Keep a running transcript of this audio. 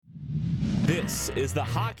This is the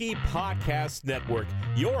Hockey Podcast Network,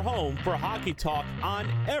 your home for hockey talk on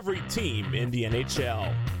every team in the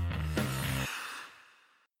NHL.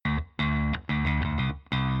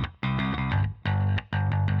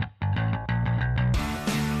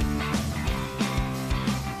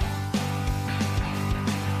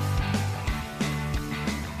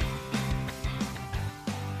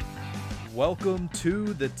 Welcome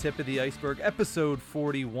to the Tip of the Iceberg, episode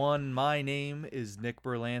 41. My name is Nick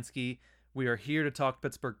Berlansky. We are here to talk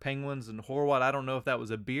Pittsburgh Penguins, and Horwat, I don't know if that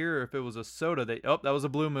was a beer or if it was a soda. That was a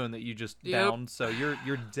Blue Moon that you just downed, so you're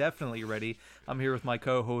definitely ready. I'm here with my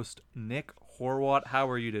co-host, Nick Horwat. How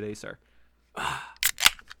are you today, sir?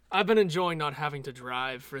 I've been enjoying not having to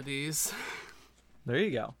drive for these. There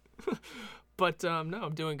you go. But no,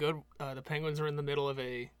 I'm doing good. The Penguins are in the middle of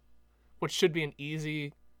what should be an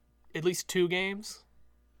easy, at least 2 games,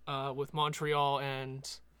 with Montreal and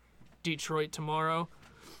Detroit tomorrow.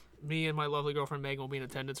 Me and my lovely girlfriend Megan will be in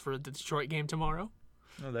attendance for the Detroit game tomorrow.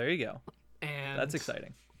 Oh, there you go. And that's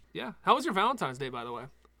exciting. Yeah. How was your Valentine's Day, by the way?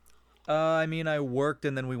 I worked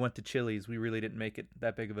and then we went to Chili's. We really didn't make it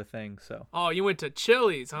that big of a thing, so. Oh, you went to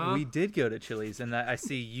Chili's, huh? We did go to Chili's, and I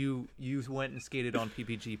see you went and skated on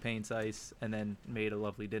PPG Paints Ice and then made a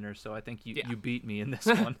lovely dinner, so I think you beat me in this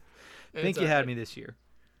one. I think you had me this year.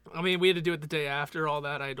 I mean, we had to do it the day after all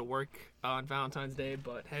that. I had to work on Valentine's Day,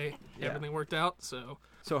 but hey, everything worked out, so.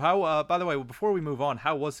 So how, by the way, before we move on,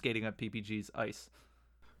 how was skating at PPG's Ice?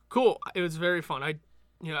 Cool. It was very fun.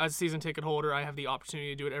 As a season ticket holder, I have the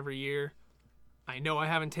opportunity to do it every year. I know I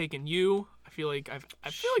haven't taken you. I feel like I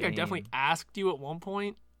definitely asked you at one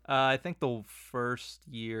point. I think the first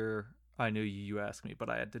year I knew you asked me, but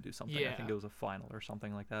I had to do something. Yeah. I think it was a final or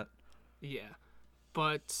something like that. Yeah.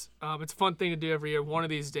 But it's a fun thing to do every year. One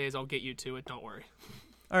of these days, I'll get you to it. Don't worry.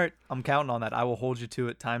 All right, I'm counting on that. I will hold you to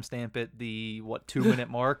it. Timestamp it the 2-minute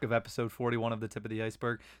mark of episode 41 of the Tip of the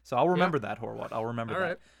Iceberg. So I'll remember that, Horwat. I'll remember that.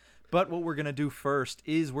 Right. But what we're gonna do first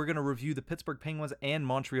is we're gonna review the Pittsburgh Penguins and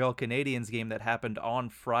Montreal Canadiens game that happened on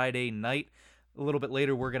Friday night. A little bit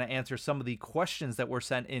later, we're gonna answer some of the questions that were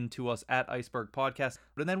sent in to us at Iceberg Podcast,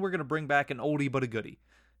 and then we're gonna bring back an oldie but a goodie.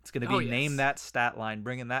 It's gonna be Name That Stat Line,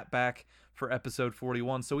 bringing that back for episode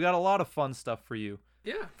 41. So we got a lot of fun stuff for you.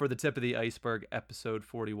 Yeah. For the Tip of the Iceberg, episode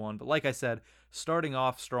 41. But like I said, starting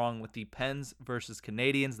off strong with the Pens versus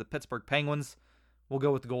Canadiens, the Pittsburgh Penguins. We'll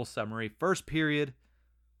go with the goal summary. First period,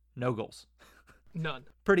 no goals. None.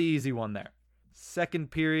 Pretty easy one there. Second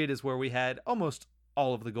period is where we had almost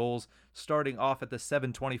all of the goals, starting off at the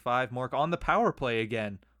 7:25 mark on the power play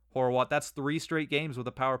again. Horwat, that's 3 straight games with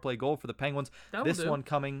a power play goal for the Penguins. This one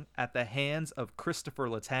coming at the hands of Christopher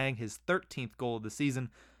Letang, his 13th goal of the season.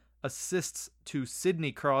 Assists to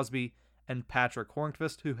Sidney Crosby and Patrick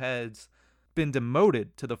Hornqvist, who has been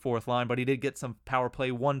demoted to the 4th line, but he did get some power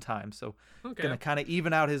play one time, so going to kind of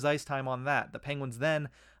even out his ice time on that. The Penguins then,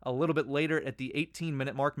 a little bit later at the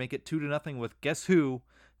 18-minute mark, make it 2-0 with guess who?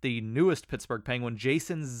 The newest Pittsburgh Penguin,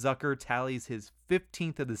 Jason Zucker, tallies his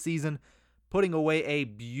 15th of the season, putting away a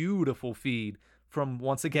beautiful feed from,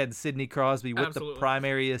 once again, Sidney Crosby with the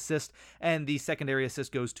primary assist, and the secondary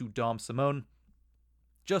assist goes to Dom Simone.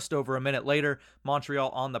 Just over a minute later, Montreal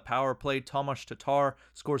on the power play. Tomas Tatar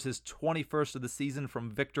scores his 21st of the season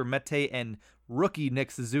from Victor Mete and rookie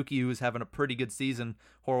Nick Suzuki, who's having a pretty good season.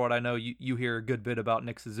 Horwat, I know you hear a good bit about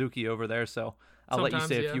Nick Suzuki over there, so I'll let you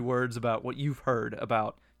say a few words about what you've heard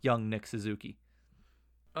about young Nick Suzuki.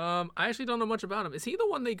 I actually don't know much about him. Is he the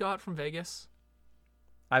one they got from Vegas?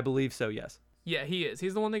 I believe so, yes. Yeah, he is.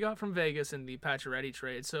 He's the one they got from Vegas in the Pacioretty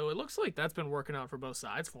trade, so it looks like that's been working out for both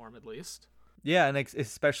sides for him, at least. Yeah, and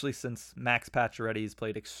especially since Max Pacioretty has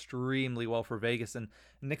played extremely well for Vegas, and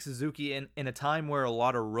Nick Suzuki, in a time where a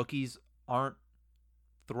lot of rookies aren't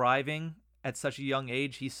thriving at such a young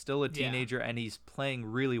age, he's still a teenager, and he's playing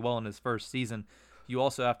really well in his first season. You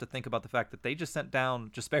also have to think about the fact that they just sent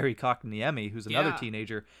down Jesperi Kotkaniemi, who's another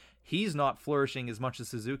teenager. He's not flourishing as much as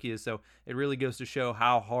Suzuki is, so it really goes to show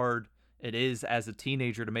how hard it is as a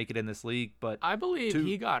teenager to make it in this league. But I believe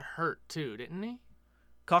he got hurt too, didn't he?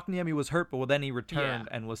 Kotkaniemi was hurt, but then he returned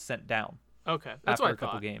and was sent down. Okay, that's after a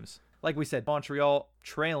couple games. Like we said, Montreal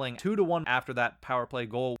trailing 2-1 after that power play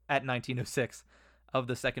goal at 19:06 of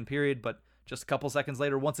the second period, but just a couple seconds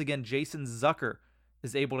later, once again, Jason Zucker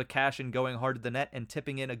is able to cash in, going hard to the net and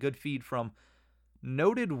tipping in a good feed from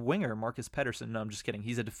noted winger Marcus Pettersson. No, I'm just kidding.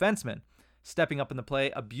 He's a defenseman stepping up in the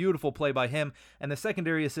play. A beautiful play by him, and the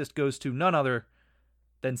secondary assist goes to none other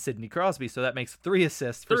than Sidney Crosby. So that makes 3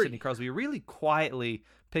 assists for Sidney Crosby, really quietly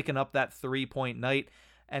picking up that 3-point night.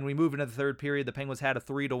 And we move into the third period. The Penguins had a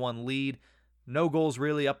 3-1 lead. No goals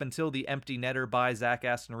really up until the empty netter by Zach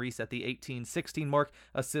Aston Reese at the 18-16 mark.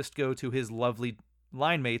 Assists go to his lovely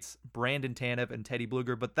line mates, Brandon Tanev and Teddy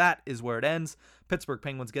Bluger, but that is where it ends. Pittsburgh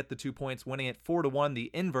Penguins get the 2 points, winning it 4-1, the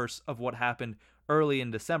inverse of what happened early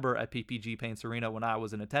in December at PPG Paints Arena when I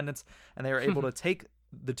was in attendance, and they were able to take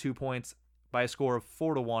the 2 points by a score of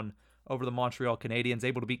 4-1 over the Montreal Canadiens,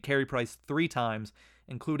 able to beat Carey Price 3 times,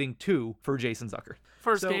 including 2 for Jason Zucker.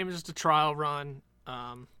 First game is just a trial run.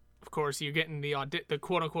 Of course, you're getting the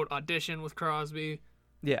quote-unquote audition with Crosby.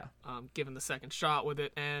 Yeah. Given the second shot with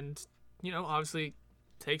it, and, obviously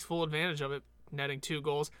takes full advantage of it, netting 2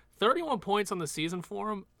 goals. 31 points on the season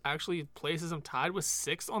for him actually places him tied with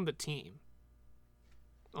 6th on the team.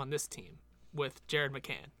 On this team, with Jared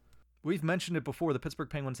McCann. We've mentioned it before. The Pittsburgh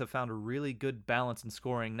Penguins have found a really good balance in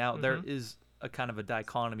scoring. Now, there is a kind of a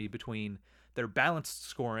dichotomy between their balanced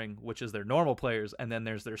scoring, which is their normal players, and then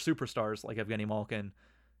there's their superstars like Evgeny Malkin,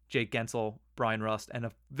 Jake Gensel, Brian Rust, and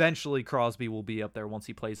eventually Crosby will be up there once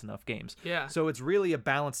he plays enough games. Yeah. So it's really a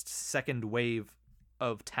balanced second wave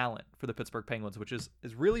of talent for the Pittsburgh Penguins, which has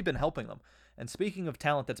really been helping them. And speaking of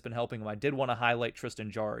talent that's been helping them, I did want to highlight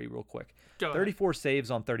Tristan Jarry real quick. 34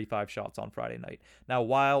 saves on 35 shots on Friday night. Now,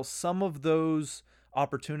 while some of those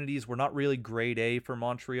opportunities were not really grade A for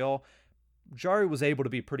Montreal, Jarry was able to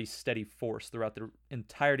be a pretty steady force throughout the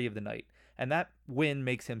entirety of the night. And that win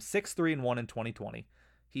makes him 6-3-1 in 2020.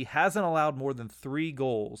 He hasn't allowed more than 3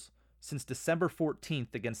 goals since December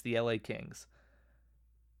 14th against the LA Kings.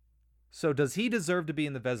 So does he deserve to be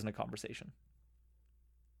in the Vezina conversation?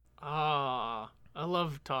 I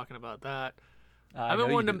love talking about that. I've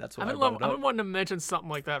been wanting to mention something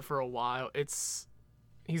like that for a while.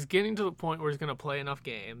 He's getting to the point where he's going to play enough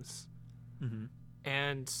games. Mm-hmm.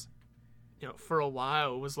 And, for a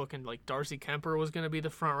while it was looking like Darcy Kemper was going to be the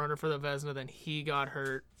front runner for the Vezina. Then he got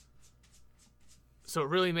hurt. So it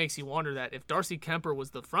really makes you wonder that if Darcy Kemper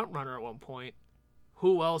was the front runner at one point,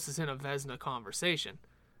 who else is in a Vezina conversation?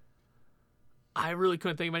 I really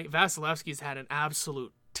couldn't think of any. Vasilevsky's had an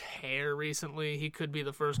absolute tear recently. He could be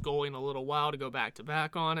the first goalie in a little while to go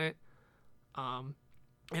back-to-back on it.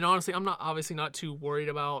 And honestly, I'm not too worried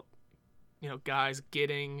about, guys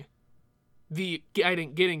getting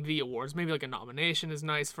the awards. Maybe like a nomination is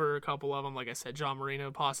nice for a couple of them. Like I said, John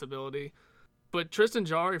Marino possibility. But Tristan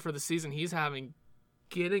Jarry for the season he's having,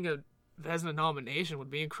 getting a Vezina nomination would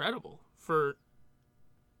be incredible for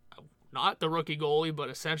not the rookie goalie, but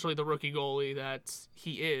essentially the rookie goalie that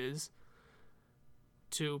he is,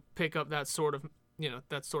 to pick up that sort of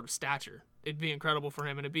stature. It'd be incredible for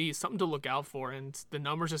him, and it'd be something to look out for, and the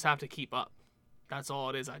numbers just have to keep up. That's all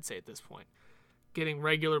it is, I'd say, at this point. Getting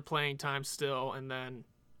regular playing time still, and then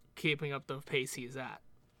keeping up the pace he's at.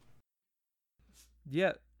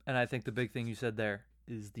 Yeah, and I think the big thing you said there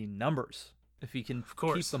is the numbers. If he can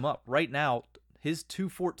keep them up. Right now, his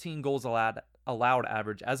 214 goals allowed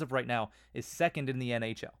average, as of right now, is second in the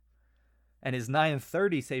NHL. And his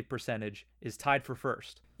 930 save percentage is tied for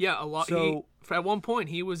first. Yeah, a lot. So, at one point,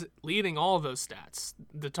 he was leading all of those stats,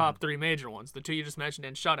 the top 3 major ones, the 2 you just mentioned,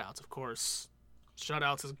 and shutouts, of course.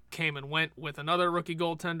 Shutouts came and went with another rookie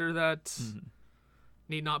goaltender that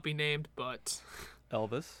need not be named, but...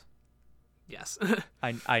 Elvis. Yes.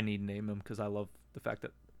 I need to name him because I love the fact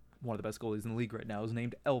that one of the best goalies in the league right now is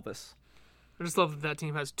named Elvis. I just love that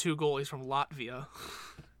team has 2 goalies from Latvia.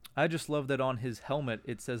 I just love that on his helmet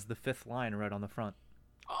it says the 5th line right on the front.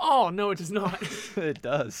 Oh, no, it does not. It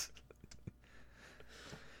does.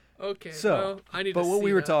 Okay, so, well, I need to see what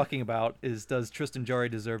we were that. talking about is, does Tristan Jarry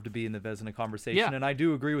deserve to be in the Vezina conversation? Yeah. And I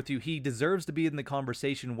do agree with you. He deserves to be in the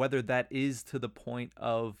conversation, whether that is to the point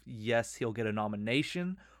of, yes, he'll get a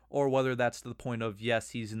nomination, or whether that's to the point of,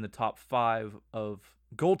 yes, he's in the top 5 of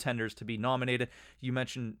goaltenders to be nominated. You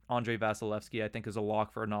mentioned Andrei Vasilevsky, I think, is a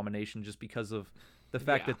lock for a nomination just because of the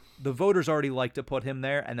fact that the voters already like to put him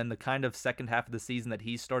there, and then the kind of second half of the season that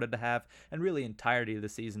he's started to have, and really entirety of the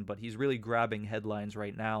season, but he's really grabbing headlines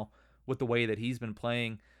right now with the way that he's been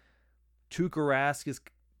playing. Tuukka Rask is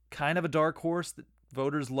kind of a dark horse. That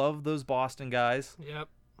voters love those Boston guys. Yep.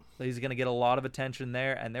 So he's going to get a lot of attention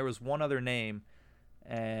there, and there was one other name,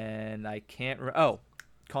 and I can't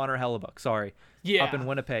Connor Hellebuck, sorry. Yeah. Up in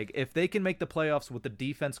Winnipeg. If they can make the playoffs with the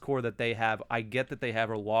defense core that they have, I get that they have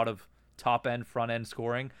a lot of top-end, front-end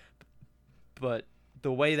scoring, but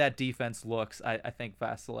the way that defense looks, I think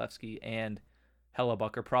Vasilevsky and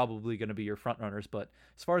Hellebuck are probably going to be your front-runners. But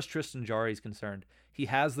as far as Tristan Jarry is concerned, he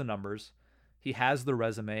has the numbers, he has the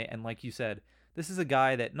resume, and like you said, this is a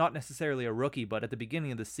guy that, not necessarily a rookie, but at the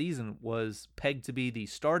beginning of the season was pegged to be the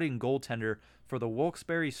starting goaltender for the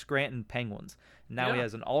Wilkes-Barre Scranton Penguins. Now he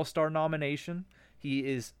has an All-Star nomination. He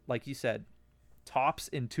is, like you said, tops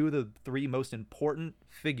in 2 of the 3 most important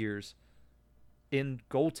figures in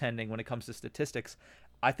goaltending when it comes to statistics.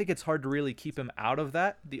 I think it's hard to really keep him out of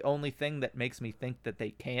that. The only thing that makes me think that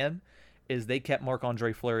they can is they kept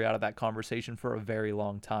Marc-Andre Fleury out of that conversation for a very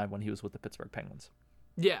long time when he was with the Pittsburgh Penguins.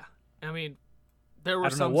 Yeah. I mean, there were I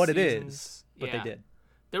don't some know what seasons, it is, but yeah, they did.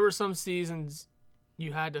 There were some seasons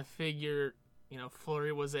you had to figure,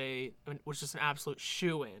 Fleury was just an absolute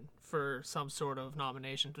shoo-in for some sort of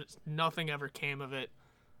nomination. But nothing ever came of it.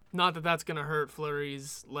 Not that that's going to hurt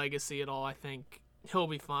Fleury's legacy at all. I think he'll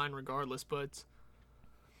be fine regardless, but...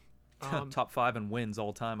 Top 5 in wins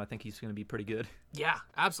all time. I think he's going to be pretty good. Yeah,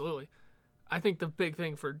 absolutely. I think the big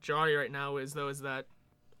thing for Jarry right now is that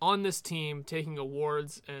on this team, taking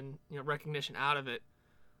awards and recognition out of it,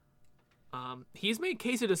 he's made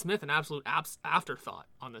Casey DeSmith an absolute afterthought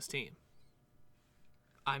on this team.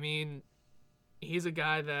 I mean, he's a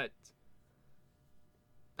guy that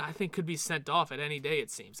I think could be sent off at any day, it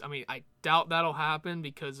seems. I mean, I doubt that'll happen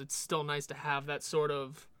because it's still nice to have that sort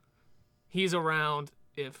of he's around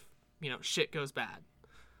if, shit goes bad.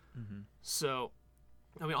 Mm-hmm. So,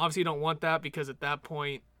 I mean, obviously you don't want that because at that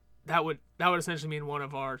point that would essentially mean one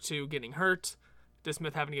of our 2 getting hurt,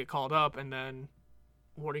 DeSmith having to get called up, and then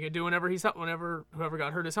what are you going to do whenever whoever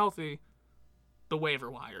got hurt is healthy? The waiver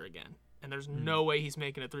wire again. And there's no way he's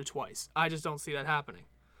making it through twice. I just don't see that happening.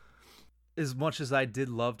 As much as I did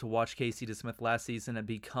love to watch Casey DeSmith last season and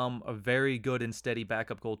become a very good and steady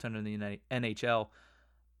backup goaltender in the NHL,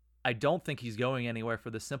 I don't think he's going anywhere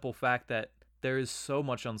for the simple fact that there is so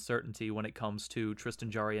much uncertainty when it comes to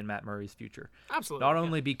Tristan Jarry and Matt Murray's future. Absolutely. Not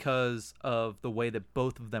only because of the way that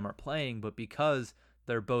both of them are playing, but because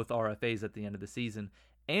they're both RFAs at the end of the season,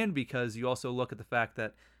 and because you also look at the fact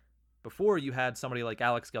that before you had somebody like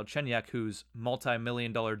Alex Galchenyuk, whose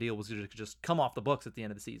multi-million-dollar deal was going to just come off the books at the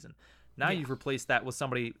end of the season. Now you've replaced that with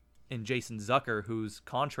somebody in Jason Zucker, whose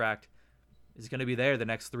contract is going to be there the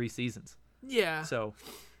next 3 seasons. Yeah. So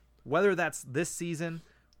whether that's this season,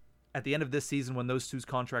 at the end of this season when those 2's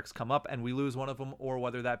contracts come up and we lose one of them, or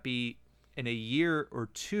whether that be in a year or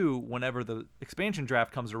 2 whenever the expansion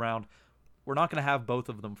draft comes around, we're not going to have both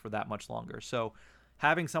of them for that much longer. So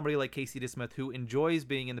having somebody like Casey DeSmith, who enjoys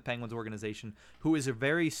being in the Penguins organization, who is a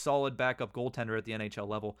very solid backup goaltender at the NHL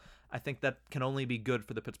level, I think that can only be good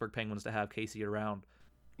for the Pittsburgh Penguins to have Casey around.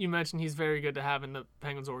 You mentioned he's very good to have in the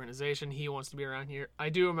Penguins organization. He wants to be around here. I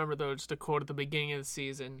do remember, though, just a quote at the beginning of the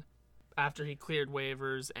season, after he cleared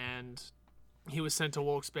waivers and he was sent to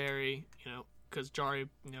Wilkes-Barre, because Jarry,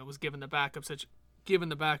 was given the backup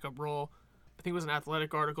role. I think it was an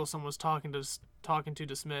Athletic article. Someone was talking to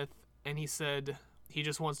DeSmith, and he said he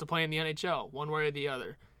just wants to play in the NHL, one way or the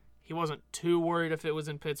other. He wasn't too worried if it was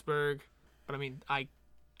in Pittsburgh, but I mean, I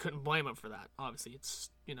couldn't blame him for that. Obviously, it's,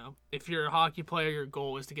 if you're a hockey player, your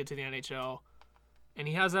goal is to get to the NHL, and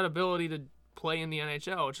he has that ability to play in the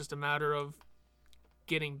NHL. It's just a matter of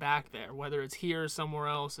getting back there. Whether it's here or somewhere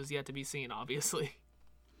else is yet to be seen, obviously.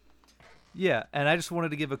 Yeah, and I just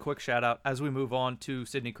wanted to give a quick shout out as we move on to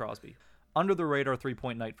Sidney Crosby. Under the radar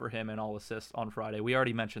 3-point night for him and all assists on Friday. We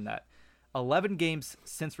already mentioned that. 11 games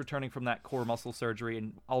since returning from that core muscle surgery,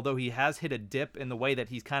 and although he has hit a dip in the way that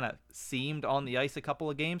he's kind of seemed on the ice a couple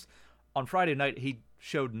of games, on Friday night he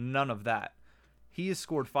showed none of that. He has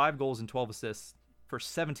scored 5 goals and 12 assists for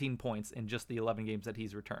 17 points in just the 11 games that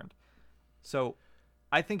he's returned. So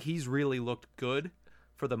I think he's really looked good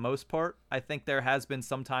for the most part. I think there has been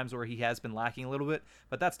some times where he has been lacking a little bit,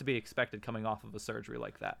 but that's to be expected coming off of a surgery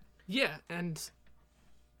like that. Yeah, and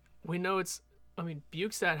we know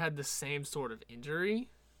Bukestad had the same sort of injury,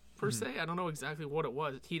 per se. I don't know exactly what it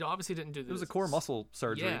was. He obviously didn't do this. It was a core muscle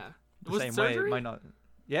surgery. Yeah. The same way it might not.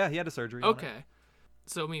 Yeah, he had a surgery. Okay.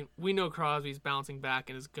 So, we know Crosby's bouncing back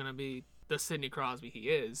and is going to be the Sidney Crosby he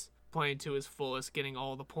is, playing to his fullest, getting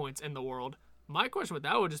all the points in the world. My question with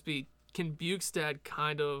that would just be, can Bukestad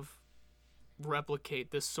kind of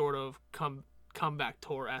replicate this sort of comeback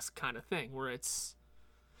tour-esque kind of thing, where it's,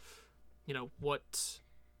 what...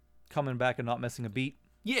 Coming back and not missing a beat?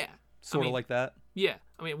 Yeah. Sort of like that? Yeah.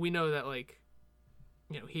 We know that,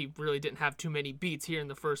 he really didn't have too many beats here in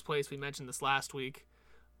the first place. We mentioned this last week.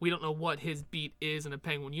 We don't know what his beat is in a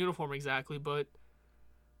Penguin uniform exactly, but,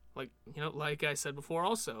 like I said before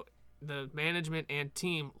also, the management and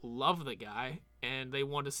team love the guy, and they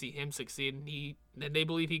want to see him succeed, and they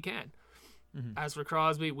believe he can. Mm-hmm. As for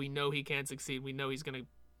Crosby, we know he can succeed. We know he's going to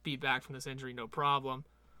be back from this injury, no problem.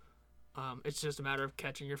 It's just a matter of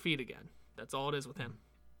catching your feet again. That's all it is with him.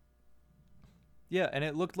 Yeah, and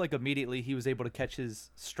it looked like immediately he was able to catch his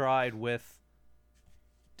stride with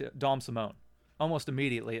Dom Simone. Almost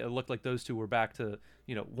immediately, it looked like those two were back to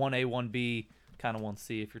 1A, 1B kind of want to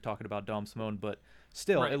see if you're talking about Dom Simone, but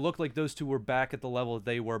still, Right. It looked like those two were back at the level that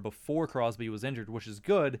they were before Crosby was injured, which is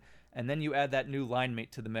good. And then you add that new line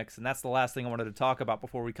mate to the mix, and that's the last thing I wanted to talk about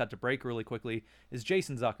before we cut to break really quickly, is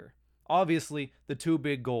Jason Zucker. Obviously, the two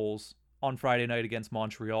big goals on Friday night against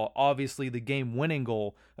Montreal. Obviously, the game-winning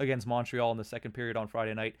goal against Montreal in the second period on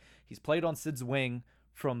Friday night. He's played on Sid's wing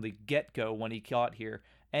from the get-go when he got here.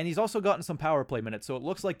 And he's also gotten some power play minutes, so it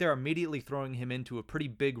looks like they're immediately throwing him into a pretty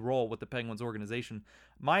big role with the Penguins organization.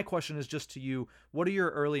 My question is just to you, what are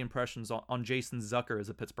your early impressions on Jason Zucker as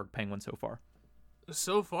a Pittsburgh Penguin so far?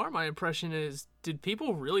 So far, my impression is, did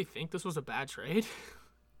people really think this was a bad trade?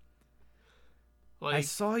 I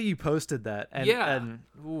saw you posted that, and, Yeah. and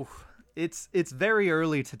it's very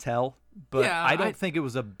early to tell, but Yeah, I don't think it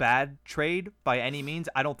was a bad trade by any means.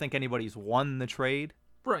 I don't think anybody's won the trade.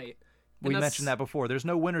 Right. We mentioned that before. There's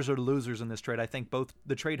no winners or losers in this trade. I think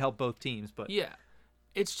the trade helped both teams, but Yeah.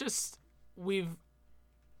 It's just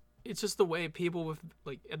it's just the way people with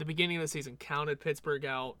at the beginning of the season counted Pittsburgh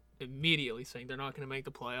out immediately, saying they're not going to make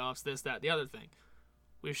the playoffs, this, that, the other thing.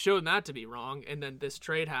 We've shown that to be wrong, and then this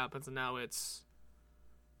trade happens, and now it's,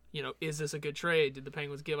 is this a good trade? Did the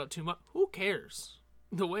Penguins give up too much? Who cares?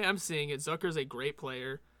 The way I'm seeing it, Zucker's a great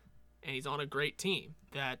player, and he's on a great team.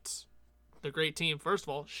 That the great team, first of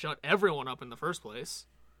all, shut everyone up in the first place,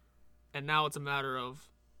 and now it's a matter of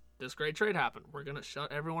this great trade happened. We're going to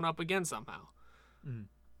shut everyone up again somehow.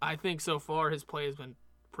 I think so far his play has been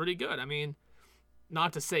pretty good. I mean,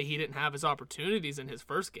 not to say he didn't have his opportunities in his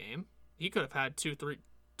first game. He could have had two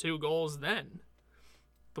goals then,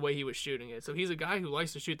 the way he was shooting it. So he's a guy who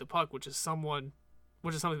likes to shoot the puck, which is something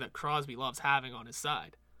that Crosby loves having on his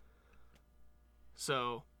side.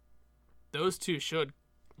 So those two should,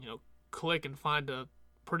 click and find a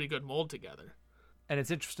pretty good mold together. And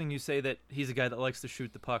it's interesting you say that he's a guy that likes to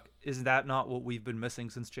shoot the puck. Is that not what we've been missing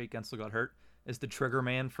since Jake Gensel got hurt? Is the trigger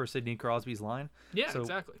man for Sidney Crosby's line? Yeah, so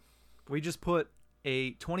exactly. We just put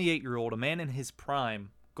a 28-year-old, a man in his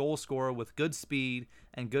prime, goal scorer with good speed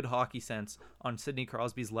and good hockey sense on Sidney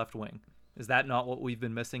Crosby's left wing. Is that not what we've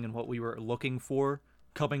been missing and what we were looking for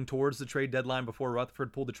coming towards the trade deadline before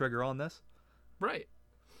Rutherford pulled the trigger on this? Right.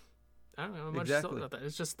 I don't know much Exactly. about that.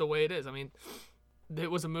 It's just the way it is. I mean,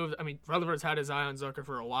 it was a move. I mean, Rutherford's had his eye on Zucker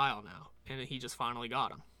for a while now, and he just finally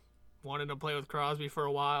got him. Wanted to play with Crosby for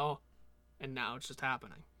a while, and now it's just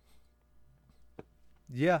happening.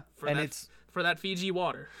 Yeah, It's for that Fiji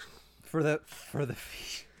water. for the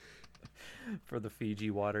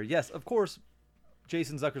Fiji water. Yes, of course.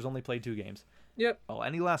 Jason Zucker's only played 2 games. Yep. Oh,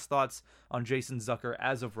 any last thoughts on Jason Zucker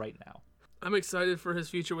as of right now? I'm excited for his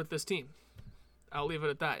future with this team. I'll leave it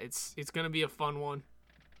at that. It's going to be a fun one.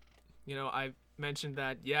 I mentioned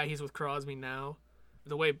that, he's with Crosby now.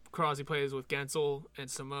 The way Crosby plays with Gensel and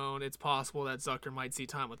Simone, it's possible that Zucker might see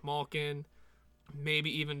time with Malkin. Maybe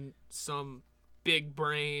even some big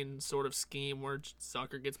brain sort of scheme where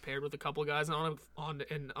Zucker gets paired with a couple guys on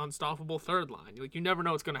an unstoppable third line. You never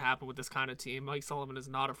know what's going to happen with this kind of team. Mike Sullivan is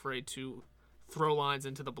not afraid to throw lines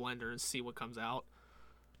into the blender and see what comes out.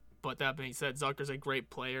 But that being said, Zucker's a great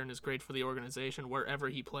player and is great for the organization wherever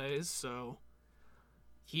he plays. So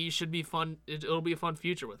he should be fun. It'll be a fun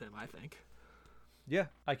future with him, I think. Yeah,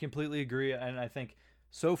 I completely agree. And I think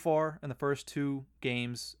so far in the first 2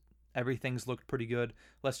 games, everything's looked pretty good.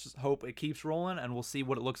 Let's just hope it keeps rolling, and we'll see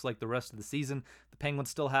what it looks like the rest of the season. The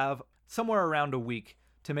Penguins still have somewhere around a week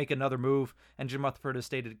to make another move, and Jim Rutherford has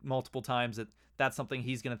stated multiple times that that's something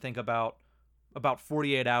he's going to think about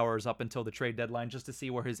 48 hours up until the trade deadline, just to see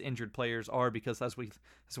where his injured players are, because as we've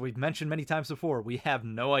mentioned many times before, we have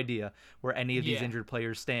no idea where any of these injured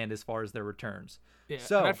players stand as far as their returns. Yeah.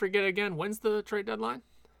 So, and I forget again, when's the trade deadline?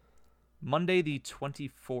 Monday the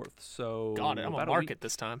 24th. So Got it. I'm about gonna a mark week. it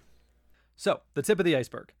this time. So, the tip of the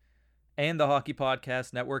iceberg and the Hockey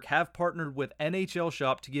Podcast Network have partnered with NHL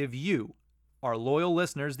Shop to give you, our loyal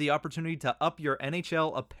listeners, the opportunity to up your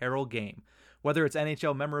NHL apparel game. Whether it's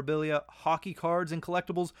NHL memorabilia, hockey cards and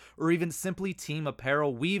collectibles, or even simply team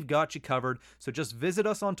apparel, we've got you covered. So just visit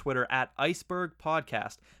us on Twitter at Iceberg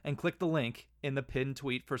Podcast and click the link in the pinned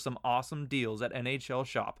tweet for some awesome deals at NHL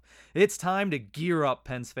Shop. It's time to gear up,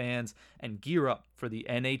 Pens fans, and gear up for the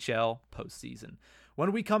NHL postseason.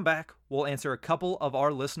 When we come back, we'll answer a couple of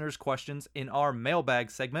our listeners' questions in our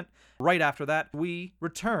mailbag segment. Right after that, we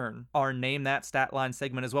return our Name That Stat Line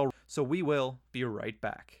segment as well. So we will be right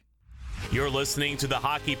back. You're listening to the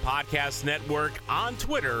Hockey Podcast Network on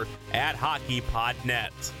Twitter at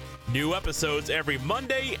HockeyPodNet. New episodes every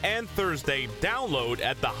Monday and Thursday. Download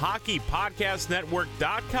at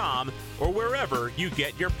thehockeypodcastnetwork.com or wherever you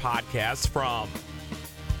get your podcasts from.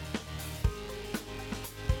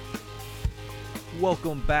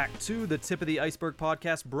 Welcome back to the Tip of the Iceberg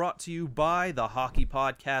podcast, brought to you by the Hockey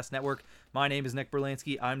Podcast Network. My name is Nick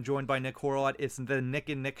Berlansky. I'm joined by Nick Horowat. It's the Nick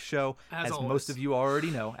and Nick show, as most of you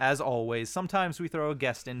already know, as always. Sometimes we throw a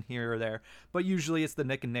guest in here or there, but usually it's the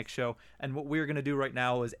Nick and Nick show. And what we're going to do right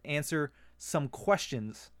now is answer some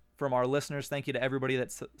questions from our listeners. Thank you to everybody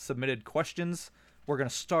that submitted questions. We're going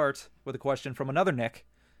to start with a question from another Nick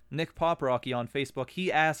Poprocky on Facebook.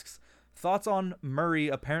 He asks, thoughts on Murray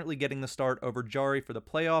apparently getting the start over Jarry for the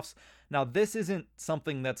playoffs. Now, this isn't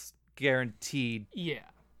something that's guaranteed. Yeah.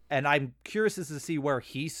 And I'm curious as to see where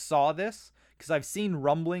he saw this, because I've seen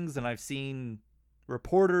rumblings and I've seen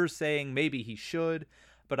reporters saying maybe he should,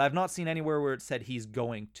 but I've not seen anywhere where it said he's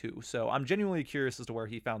going to. So I'm genuinely curious as to where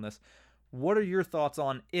he found this. What are your thoughts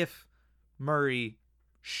on if Murray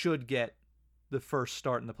should get the first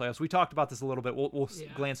start in the playoffs? We talked about this a little bit. We'll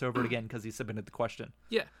glance over it again because he submitted the question.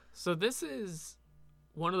 Yeah. So this is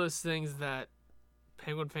one of those things that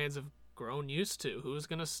Penguin fans have grown used to. Who's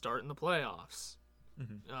going to start in the playoffs?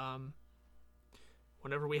 Mm-hmm.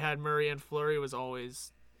 Whenever we had Murray and Fleury, it was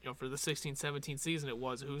always, for the 16-17 season, it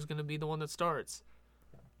was who's going to be the one that starts.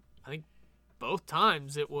 I think both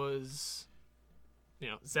times it was,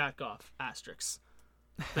 Zakov, asterisks,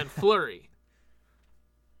 then Fleury.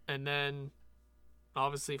 And then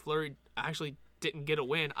obviously Fleury actually didn't get a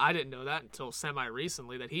win. I didn't know that until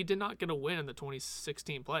semi-recently, that he did not get a win in the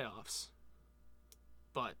 2016 playoffs.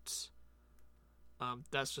 But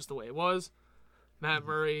that's just the way it was. Matt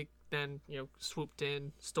Murray then, swooped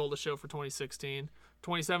in, stole the show for 2016.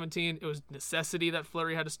 2017, it was necessity that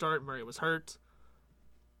Fleury had to start. Murray was hurt.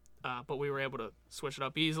 But we were able to switch it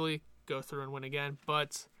up easily, go through and win again.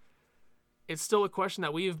 But it's still a question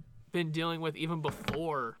that we've been dealing with even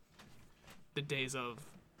before the days of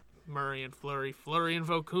Murray and Fleury. Fleury and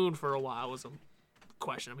Vokoun for a while was a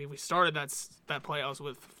question. I mean, we started that playoffs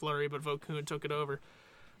with Fleury, but Vokoun took it over.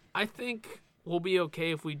 I think we'll be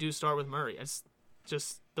okay if we do start with Murray. It's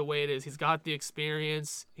just the way it is. He's got the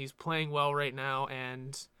experience. He's playing well right now,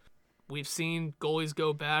 and we've seen goalies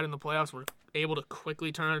go bad in the playoffs. We're able to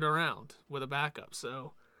quickly turn it around with a backup.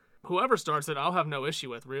 So whoever starts it, I'll have no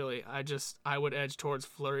issue with, really. I would edge towards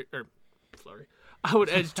Fleury. I would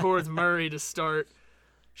edge towards Murray to start.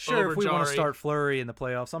 Sure, if we want to start Fleury in the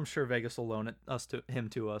playoffs, I'm sure Vegas will loan him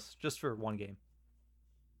to us just for one game.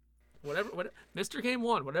 Whatever, Mr. Game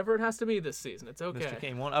 1, whatever it has to be this season, it's okay. Mr.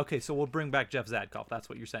 Game 1. Okay, so we'll bring back Jeff Zadkov. That's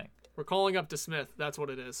what you're saying. We're calling up DeSmith. That's what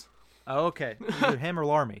it is. Oh, okay, either him or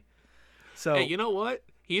Larmy. So hey, you know what?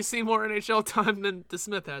 He's seen more NHL time than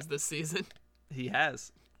DeSmith has this season. He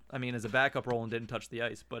has. I mean, as a backup role and didn't touch the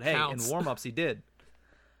ice, but hey, Counts. in warm-ups he did.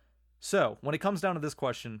 So when it comes down to this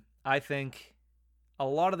question, I think a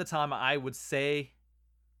lot of the time I would say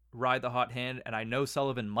ride the hot hand, and I know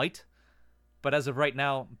Sullivan might, but as of right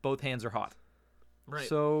now, both hands are hot. Right.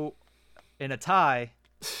 So in a tie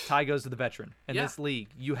goes to the veteran. In Yeah. this league,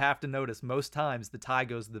 you have to notice most times the tie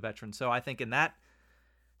goes to the veteran. So I think in that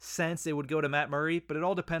sense, it would go to Matt Murray, but it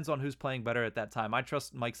all depends on who's playing better at that time. I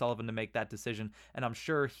trust Mike Sullivan to make that decision, and I'm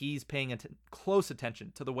sure he's paying close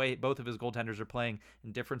attention to the way both of his goaltenders are playing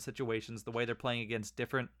in different situations, the way they're playing against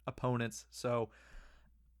different opponents. So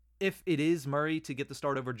if it is Murray to get the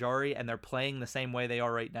start over Jarry and they're playing the same way they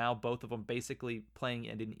are right now, both of them basically playing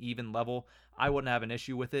at an even level, I wouldn't have an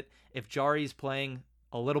issue with it. If Jarry's playing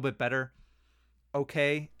a little bit better,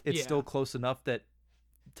 okay, it's still close enough that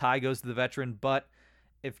tie goes to the veteran, but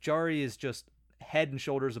if Jarry is just head and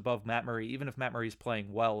shoulders above Matt Murray, even if Matt Murray's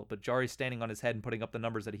playing well, but Jarry's standing on his head and putting up the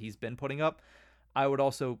numbers that he's been putting up, I would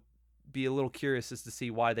also be a little curious as to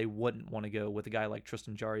see why they wouldn't want to go with a guy like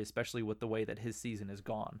Tristan Jarry, especially with the way that his season is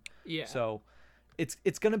gone. Yeah. So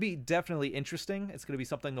it's going to be definitely interesting. It's going to be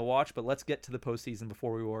something to watch, but let's get to the postseason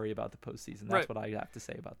before we worry about the postseason. That's what I have to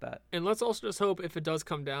say about that. And let's also just hope if it does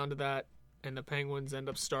come down to that and the Penguins end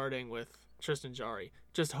up starting with Tristan Jarry,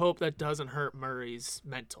 just hope that doesn't hurt Murray's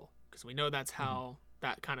mental, because we know that's how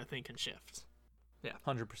that kind of thing can shift. Yeah.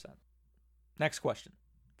 100%. Next question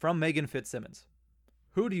from Megan Fitzsimmons.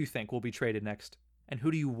 Who do you think will be traded next, and who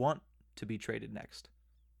do you want to be traded next?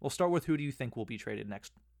 We'll start with who do you think will be traded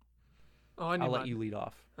next. I'll let you lead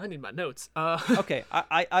off. I need my notes. Okay,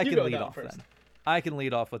 I can lead off first. then. I can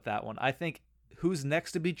lead off with that one. I think who's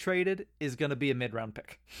next to be traded is going to be a mid-round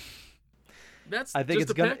pick. I think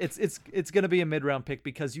it's gonna be a mid-round pick,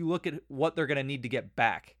 because you look at what they're gonna need to get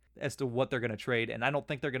back as to what they're gonna trade, and I don't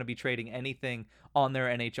think they're gonna be trading anything on their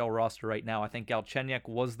NHL roster right now. I think Galchenyuk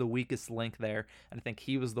was the weakest link there, and I think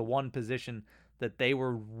he was the one position that they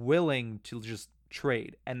were willing to just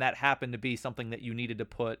trade, and that happened to be something that you needed to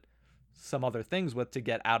put some other things with to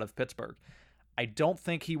get out of Pittsburgh. I don't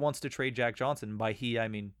think he wants to trade Jack Johnson. By he, I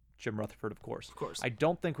mean Jim Rutherford, of course. Of course. I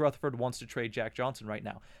don't think Rutherford wants to trade Jack Johnson right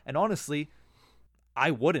now. And honestly,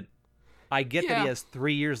 I wouldn't. I get that he has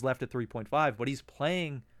 3 years left at 3.5, but he's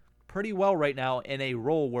playing pretty well right now in a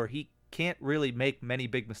role where he can't really make many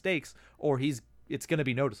big mistakes, or it's going to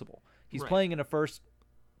be noticeable. He's playing in a first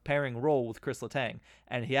pairing role with Chris Letang,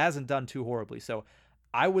 and he hasn't done too horribly. So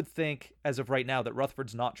I would think, as of right now, that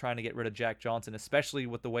Rutherford's not trying to get rid of Jack Johnson, especially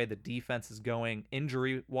with the way the defense is going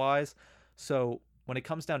injury-wise. So when it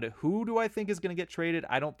comes down to who do I think is going to get traded,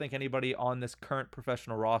 I don't think anybody on this current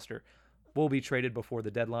professional roster will be traded before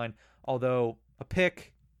the deadline, although a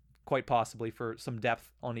pick, quite possibly, for some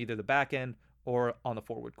depth on either the back end or on the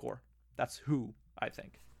forward core. That's who I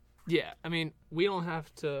think. Yeah, I mean, we don't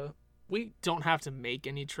have to make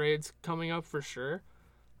any trades coming up for sure.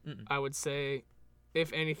 I would say,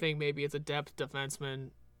 if anything, maybe it's a depth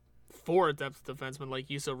defenseman for a depth defenseman like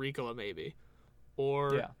Juuso Riikola maybe,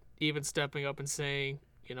 or even stepping up and saying,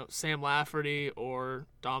 Sam Lafferty or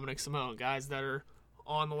Dominic Simone, guys that are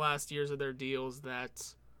on the last years of their deals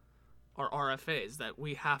that are RFAs that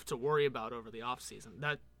we have to worry about over the offseason.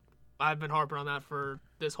 That I've been harping on that for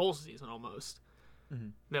this whole season almost.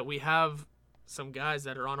 That we have some guys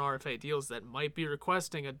that are on RFA deals that might be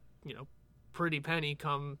requesting a pretty penny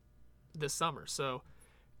come this summer. So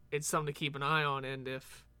it's something to keep an eye on, and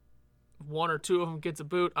if one or two of them gets a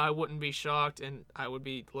boot, I wouldn't be shocked, and I would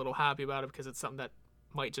be a little happy about it because it's something that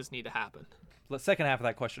might just need to happen. The second half of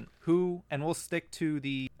that question, who, and we'll stick to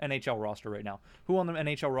the NHL roster right now, who on the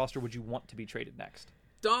NHL roster would you want to be traded next?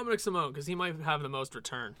 Dominic Simone, because he might have the most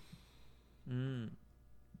return.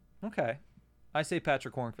 Okay. I say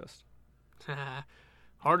Patrick Hornqvist.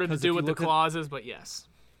 Harder to do with the clauses, but yes.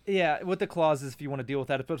 Yeah, with the clauses, if you want to deal with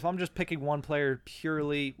that. But if I'm just picking one player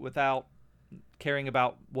purely without caring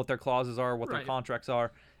about what their clauses are, what their contracts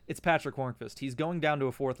are, it's Patrick Hornqvist. He's going down to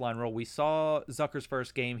a fourth-line role. We saw Zucker's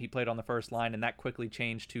first game. He played on the first line, and that quickly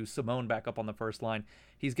changed to Simone back up on the first line.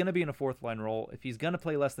 He's going to be in a fourth-line role. If he's going to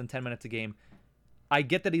play less than 10 minutes a game, I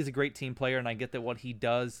get that he's a great team player, and I get that what he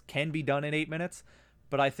does can be done in 8 minutes,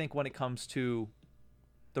 but I think when it comes to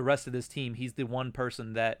the rest of this team, he's the one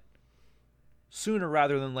person that sooner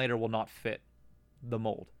rather than later will not fit the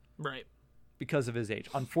mold. Right. Because of his age.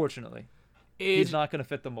 Unfortunately, he's not going to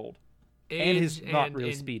fit the mold. And he's not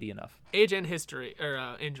really speedy enough. Age and history,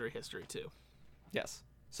 or injury history, too. Yes.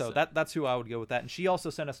 So that's who I would go with that. And she also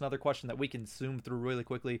sent us another question that we can zoom through really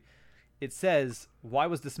quickly. It says, why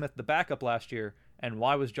was DeSmith the backup last year, and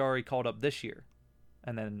why was Jari called up this year?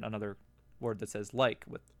 And then another word that says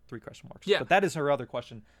with 3 question marks. Yeah. But that is her other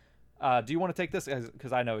question. Do you want to take this?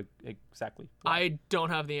 Because I know exactly why. I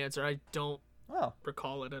don't have the answer. I don't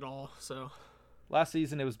recall it at all. So last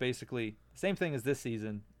season, it was basically the same thing as this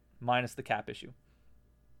season, minus the cap issue.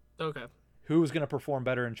 Okay. Who was going to perform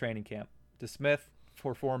better in training camp? DeSmith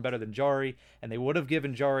performed better than Jari, and they would have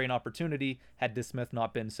given Jari an opportunity had DeSmith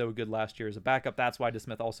not been so good last year as a backup. That's why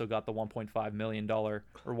DeSmith also got the $1.5 million or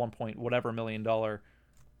 $1 million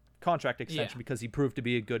contract extension, because he proved to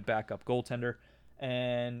be a good backup goaltender.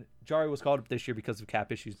 And Jari was called up this year because of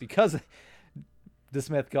cap issues, because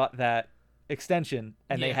DeSmith got that extension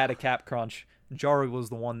and they had a cap crunch. Jari was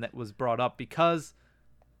the one that was brought up because,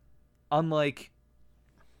 unlike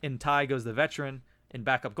in Ty goes the veteran, in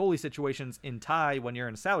backup goalie situations, in Ty, when you're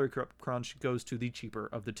in a salary crunch, goes to the cheaper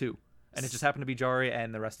of the two. And it just happened to be Jari,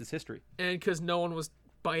 and the rest is history. And because no one was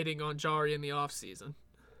biting on Jari in the offseason.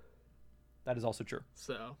 That is also true.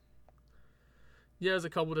 So, yeah, there's a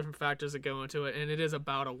couple different factors that go into it, and it is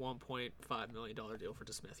about a $1.5 million deal for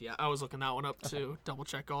DeSmith. Yeah, I was looking that one up to double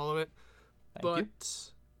check all of it. Thank you.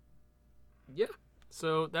 Yeah,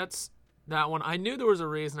 so that's that one. I knew there was a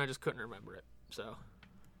reason, I just couldn't remember it. So,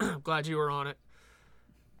 I'm glad you were on it.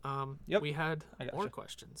 We had more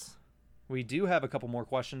questions. We do have a couple more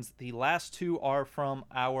questions. The last two are from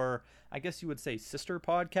our, I guess you would say, sister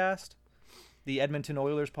podcast, the Edmonton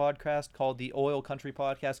Oilers podcast called the Oil Country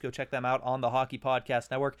Podcast. Go check them out on the Hockey Podcast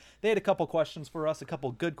Network. They had a couple questions for us, a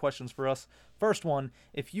couple good questions for us. First one,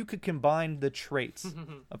 if you could combine the traits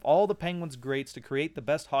of all the Penguins' greats to create the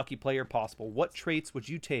best hockey player possible, what traits would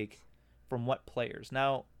you take from what players?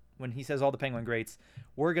 Now, when he says all the Penguin greats,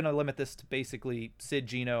 we're going to limit this to basically Sid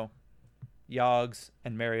Gino, Yogs,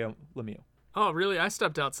 and Mario Lemieux. Oh, really? I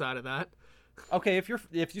stepped outside of that. Okay, if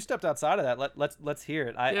you stepped outside of that, let's hear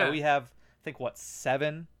it. We have, I think,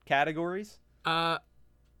 7 categories?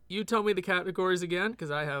 You tell me the categories again,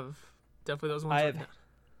 because I have definitely those ones. I have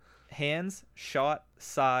hands, shot,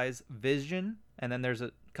 size, vision, and then there's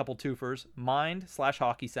a couple twofers,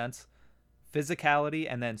 mind/hockey sense, physicality,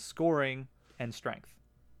 and then scoring and strength.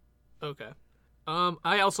 Okay.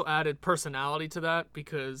 I also added personality to that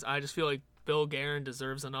because I just feel like Bill Guerin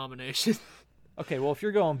deserves a nomination. Okay, well, if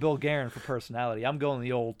you're going Bill Guerin for personality, I'm going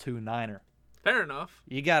the old 2-9er. Fair enough.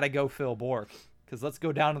 You got to go Phil Bourque, because let's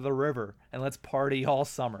go down to the river and let's party all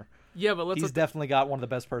summer. Yeah, but He's definitely got one of the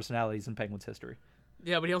best personalities in Penguins history.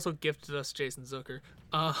 Yeah, but he also gifted us Jason Zucker.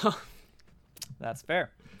 That's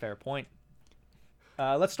fair. Fair point.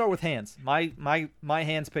 Let's start with hands. My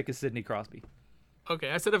hands pick is Sidney Crosby.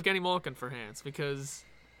 Okay, I said Evgeny Malkin for hands because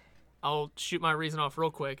I'll shoot my reason off real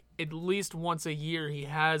quick. At least once a year, he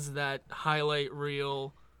has that highlight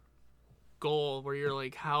reel goal where you're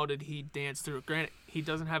like, how did he dance through it? Granted, he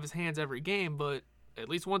doesn't have his hands every game, but at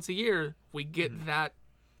least once a year, we get that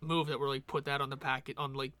move that we're like, put that on the packet,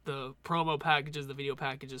 on like the promo packages, the video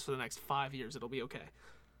packages for the next 5 years. It'll be okay.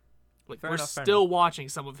 Like, Fair we're enough, fair still enough. watching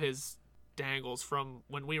some of his dangles from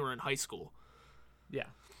when we were in high school. Yeah.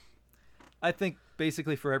 I think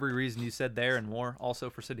basically for every reason you said there and more, also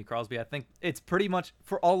for Sidney Crosby, I think it's pretty much,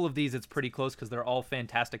 for all of these, it's pretty close because they're all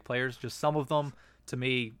fantastic players. Just some of them, to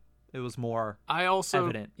me, it was more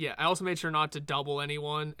evident. Yeah, I also made sure not to double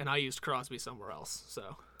anyone, and I used Crosby somewhere else.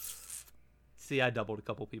 So, See, I doubled a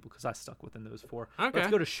couple people because I stuck within those four. Okay. Let's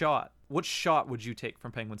go to shot. What shot would you take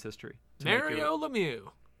from Penguins history? to make Mario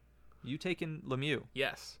Lemieux. You taking Lemieux?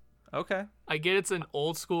 Yes. Okay. I get it's an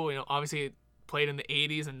old school, obviously it played in the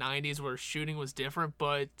 80s and 90s where shooting was different,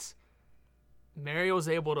 but Mario was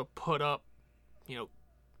able to put up,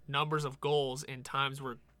 numbers of goals in times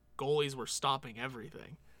where goalies were stopping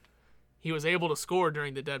everything. He was able to score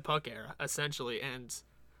during the dead puck era, essentially, and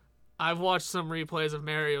I've watched some replays of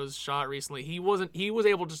Mario's shot recently. He was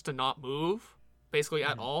able just to not move, basically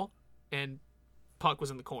at all, and puck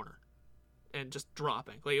was in the corner and just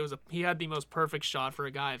dropping. Like he had the most perfect shot for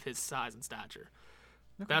a guy of his size and stature.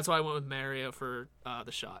 Okay. That's why I went with Mario for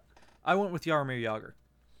the shot. I went with Jaromir Jagr.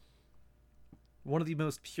 One of the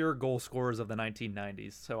most pure goal scorers of the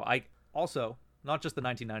 1990s. So I also, not just the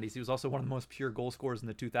 1990s, he was also one of the most pure goal scorers in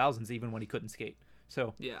the 2000s, even when he couldn't skate.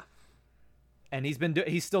 So yeah. And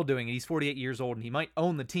he's still doing it. He's 48 years old, and he might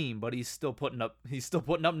own the team, but he's still putting up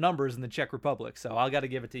numbers in the Czech Republic. So I got to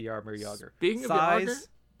give it to Jaromir Jagr. Speaking of size, Jagr,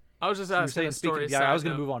 I was just asking a story. I was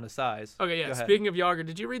going to move on to size. Okay, yeah. Go ahead. Speaking of Jagr,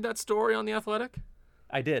 did you read that story on The Athletic?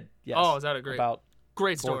 I did. Yes. Oh, is that a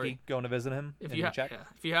great story? Borky going to visit him If in you Czech.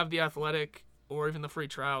 if you have The Athletic or even the free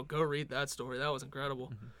trial, go read that story. That was incredible.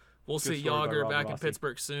 Mm-hmm. We'll Good see story by Jagr Rob back in Rossi.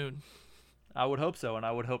 Pittsburgh soon. I would hope so, and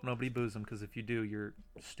I would hope nobody boos him, because if you do, you're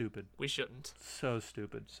stupid. We shouldn't. So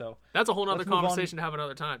stupid. So That's a whole nother let's move on. conversation to have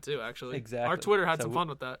another time too. Actually, Exactly. Our Twitter had So some fun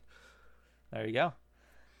with that. there you go.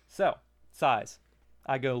 So size,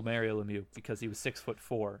 I go Mario Lemieux because he was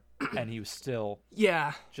 6'4", and he was still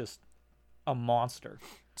Yeah. just a monster.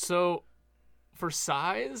 So, for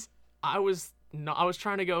size, I was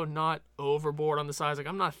trying to go not overboard on the size. Like,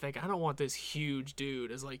 I don't want this huge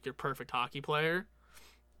dude as like your perfect hockey player.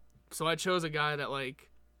 So I chose a guy that like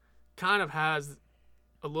kind of has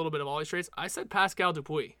a little bit of all these traits. I said Pascal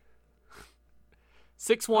Dupuis.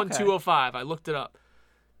 6'1", 205. I looked it up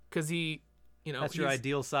because That's your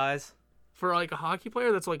ideal size. for like a hockey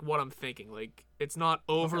player. That's like what I'm thinking. Like, it's not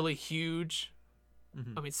overly huge.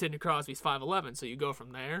 Mm-hmm. I mean, Sidney Crosby's 5'11", so you go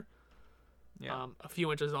from there. Yeah. A few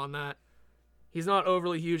inches on that. He's not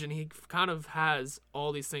overly huge, and he kind of has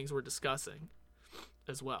all these things we're discussing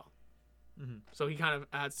as well. Mm-hmm. So he kind of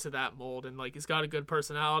adds to that mold, and like he's got a good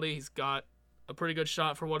personality. He's got a pretty good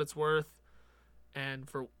shot for what it's worth, and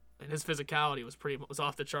his physicality was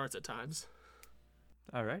off the charts at times.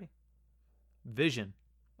 Alrighty. Vision.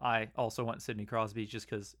 I also went Sidney Crosby just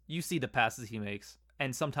because you see the passes he makes,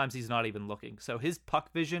 and sometimes he's not even looking. So his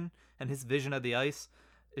puck vision and his vision of the ice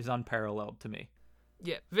is unparalleled to me.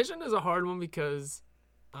 Yeah, vision is a hard one because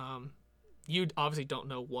you obviously don't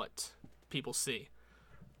know what people see.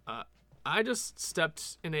 I just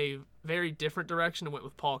stepped in a very different direction and went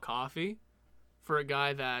with Paul Coffey for a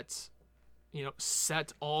guy that,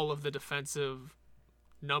 set all of the defensive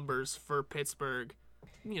numbers for Pittsburgh.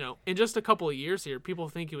 In just a couple of years here, people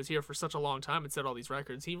think he was here for such a long time and set all these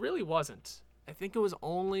records. He really wasn't. I think it was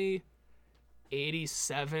only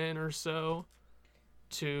 87 or so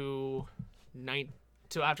to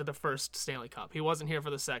after the first Stanley Cup. He wasn't here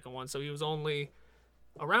for the second one, so he was only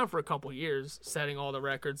around for a couple years, setting all the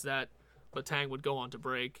records that Letang would go on to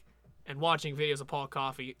break. And watching videos of Paul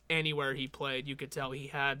Coffey, anywhere he played, you could tell he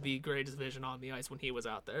had the greatest vision on the ice when he was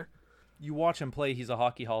out there. You watch him play, he's a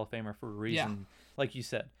Hockey Hall of Famer for a reason. Yeah. Like you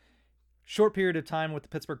said. Short period of time with the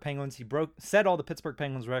Pittsburgh Penguins, he set all the Pittsburgh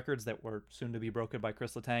Penguins records that were soon to be broken by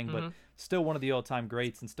Chris Letang, but still one of the all-time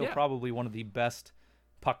greats and still probably one of the best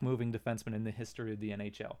puck-moving defensemen in the history of the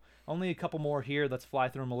NHL. Only a couple more here. Let's fly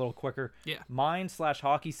through them a little quicker. Yeah. Mine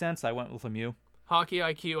 /hockey sense, I went with Lemieux. Hockey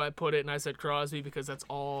IQ, I put it, and I said Crosby because that's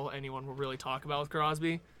all anyone will really talk about with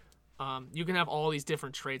Crosby. You can have all these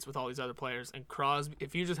different traits with all these other players, and Crosby,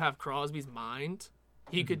 if you just have Crosby's mind,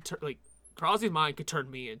 he could Crosby's mind could turn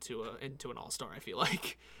me into an all-star, I feel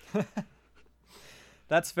like.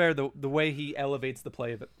 That's fair. The way he elevates the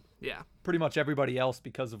play of it. Yeah. Pretty much everybody else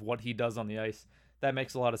because of what he does on the ice. That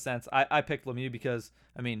makes a lot of sense. I picked Lemieux because,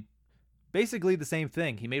 I mean, basically the same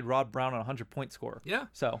thing. He made Rod Brown a 100-point scorer. Yeah.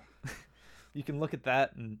 So you can look at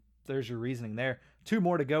that, and there's your reasoning there. 2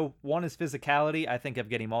 more to go. One is physicality, I think, of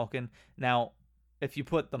Evgeny Malkin. Now, if you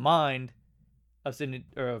put the mind of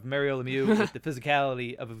Mario Lemieux with the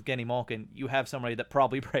physicality of Evgeny Malkin, you have somebody that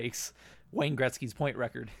probably breaks Wayne Gretzky's point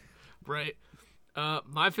record. Right.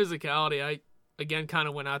 My physicality, I, again, kind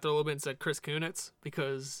of went out there a little bit and said Chris Kunitz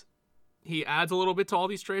because he adds a little bit to all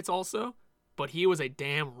these traits also, but he was a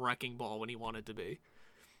damn wrecking ball when he wanted to be.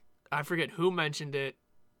 I forget who mentioned it.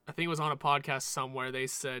 I think it was on a podcast somewhere. They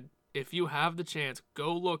said, if you have the chance,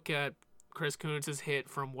 go look at Chris Kunitz's hit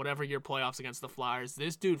from whatever year playoffs against the Flyers.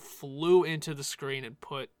 This dude flew into the screen and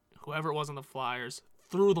put whoever it was on the Flyers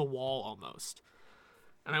through the wall almost.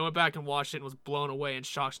 And I went back and watched it and was blown away and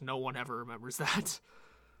shocked no one ever remembers that.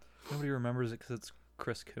 Nobody remembers it because it's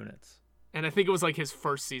Chris Kunitz. And I think it was like his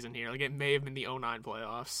first season here. Like it may have been the 2009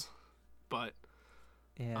 playoffs. But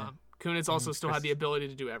yeah, Kunitz also still had the ability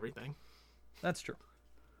to do everything. That's true.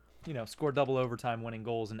 You know, score double overtime winning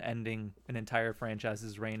goals and ending an entire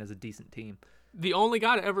franchise's reign as a decent team. The only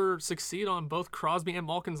guy to ever succeed on both Crosby and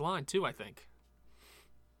Malkin's line, too, I think.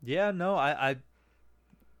 Yeah, no, I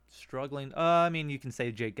struggling. I mean, you can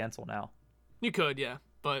say Jake Gensel now. You could, yeah.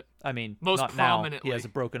 But I mean, most not prominently. now. He has a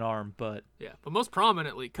broken arm, but... Yeah, but most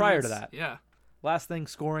prominently... Kunitz, prior to that. Yeah. Last thing,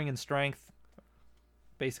 scoring and strength.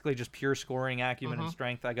 Basically just pure scoring acumen and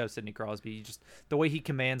strength. I go Sidney Crosby. Just the way he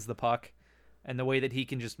commands the puck and the way that he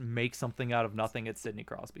can just make something out of nothing, it's Sidney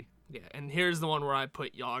Crosby. Yeah, and here's the one where I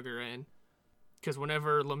put Jágr in. Because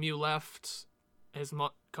whenever Lemieux left,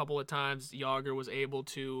 couple of times, Jágr was able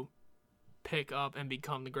to pick up and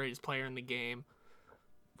become the greatest player in the game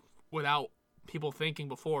without people thinking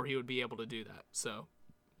before he would be able to do that. So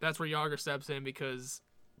that's where Jágr steps in because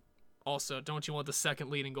also, don't you want the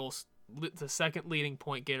second leading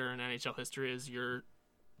point getter in NHL history as your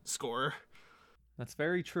scorer? That's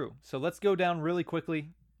very true. So let's go down really quickly.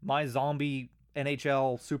 My zombie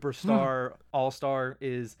NHL superstar all-star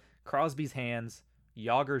is Crosby's hands,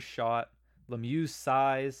 Jágr's shot, Lemieux's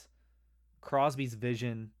size, Crosby's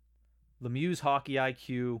vision, Lemieux's hockey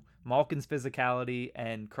IQ, Malkin's physicality,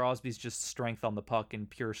 and Crosby's just strength on the puck and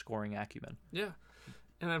pure scoring acumen. Yeah.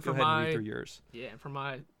 And then go ahead and read through yours. Yeah, for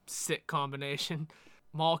my sick combination,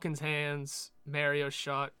 Malkin's hands, Mario's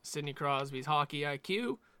shot, Sidney Crosby's hockey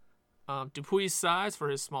IQ, Dupuis' size for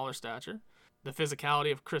his smaller stature, the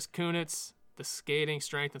physicality of Chris Kunitz, the skating,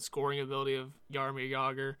 strength, and scoring ability of Jaromir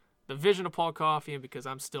Jágr, the vision of Paul Coffey, and because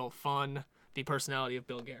I'm still fun, the personality of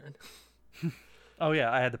Bill Guerin. Oh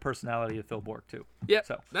yeah, I had the personality of Phil Bourque too. Yeah,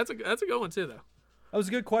 so that's a good one too, though. That was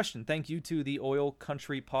a good question. Thank you to the Oil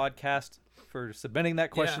Country Podcast for submitting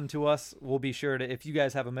that question to us. We'll be sure to, if you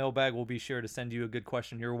guys have a mailbag, we'll be sure to send you a good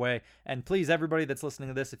question your way. And please, everybody that's listening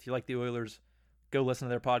to this, if you like the Oilers, go listen to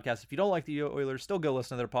their podcast. If you don't like the Oilers, still go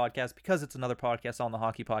listen to their podcast because it's another podcast on the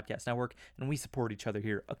Hockey Podcast Network, and we support each other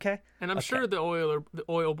here, okay? And I'm sure the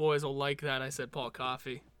Oil boys will like that I said Paul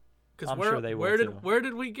Coffey. I'm sure they will too. Where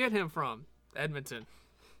did we get him from? Edmonton.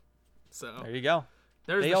 So there you go.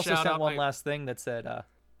 They also sent one last thing that said,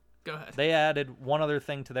 go ahead. They added one other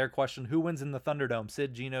thing to their question. Who wins in the Thunderdome?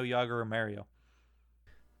 Sid, Gino, Jágr, or Mario?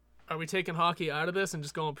 Are we taking hockey out of this and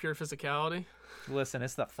just going pure physicality? Listen,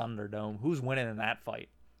 it's the Thunderdome. Who's winning in that fight?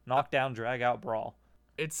 Knockdown, drag out, brawl.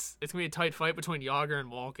 It's going to be a tight fight between Jágr and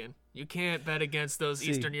Malkin. You can't bet against those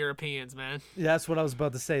Eastern Europeans, man. Yeah, that's what I was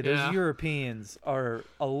about to say. Those Europeans are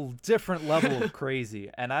a different level of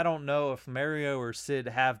crazy. And I don't know if Mario or Sid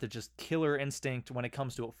have the just killer instinct when it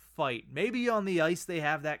comes to a fight. Maybe on the ice they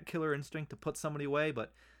have that killer instinct to put somebody away,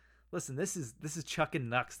 but listen, this is chucking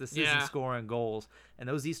knucks. This isn't scoring goals. And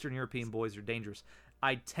those Eastern European boys are dangerous.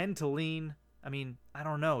 I tend to lean, I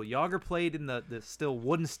don't know. Jágr played in the still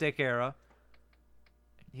wooden stick era.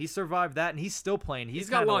 He survived that, and he's still playing. He's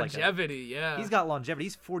got longevity, He's got longevity.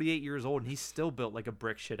 He's 48 years old, and he's still built like a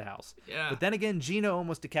brick shit house. Yeah. But then again, Gino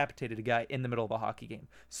almost decapitated a guy in the middle of a hockey game.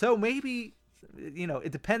 So maybe,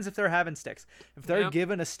 it depends if they're having sticks. If they're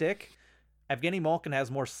given a stick, Evgeny Malkin has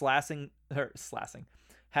more slashing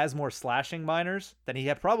minors than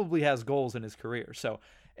he probably has goals in his career. So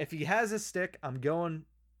if he has a stick, I'm going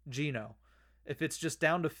Gino. If it's just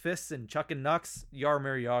down to fists and chucking knucks,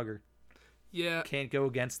 Jaromir Jágr. Yeah. Can't go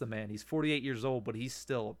against the man. He's 48 years old, but he's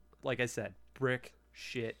still, like I said, brick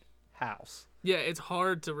shit house. Yeah, it's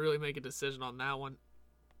hard to really make a decision on that one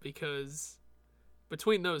because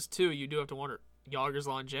between those two, you do have to wonder Yager's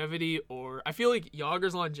longevity, or I feel like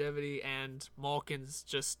Yager's longevity and Malkin's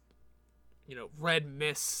just, red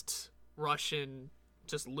mist, Russian,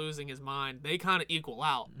 just losing his mind. They kind of equal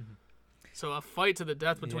out. Mm-hmm. So a fight to the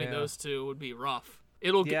death between those two would be rough.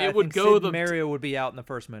 It would go. Sid Mario would be out in the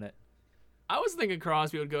first minute. I was thinking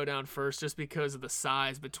Crosby would go down first just because of the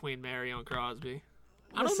size between Mario and Crosby.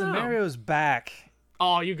 I don't know. Mario's back.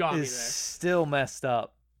 Oh, you got me there. Still messed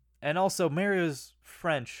up, and also Mario's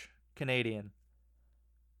French Canadian.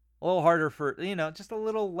 A little harder for just a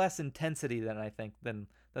little less intensity than I think than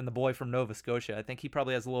the boy from Nova Scotia. I think he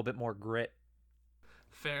probably has a little bit more grit.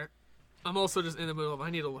 Fair. I'm also just in the middle of, I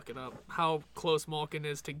need to look it up, how close Malkin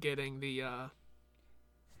is to getting the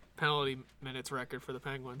penalty minutes record for the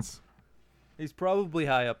Penguins. He's probably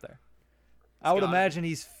high up there. I would imagine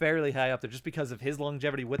he's fairly high up there just because of his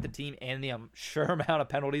longevity with the team and the sure amount of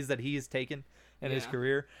penalties that he has taken in his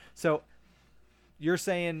career. So you're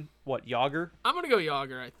saying, what, Yager? I'm going to go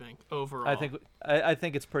Yager, I think, overall. I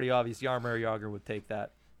think it's pretty obvious Jaromir Yager would take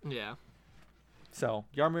that. Yeah. So,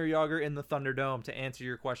 Jaromir Yager in the Thunderdome to answer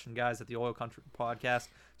your question, guys, at the Oil Country Podcast.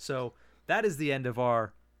 So, that is the end of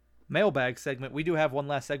our mailbag segment. We do have one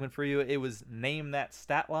last segment for you. It was Name That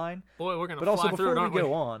Stat Line. Boy, we're going to fly through it, But also, before we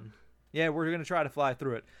go on, we're going to try to fly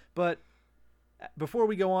through it. But before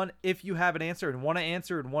we go on, if you have an answer and want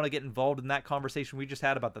to get involved in that conversation we just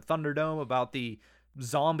had about the Thunderdome, about the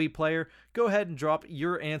zombie player, go ahead and drop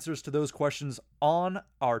your answers to those questions on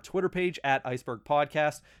our Twitter page at Iceberg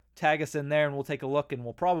Podcast. Tag us in there and we'll take a look and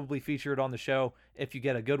we'll probably feature it on the show if you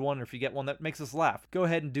get a good one or if you get one that makes us laugh. Go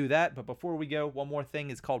ahead and do that. But before we go, one more thing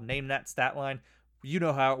is called Name That Stat Line. You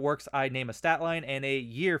know how it works. I name a stat line and a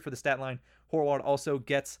year for the stat line. Horwat also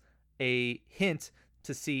gets a hint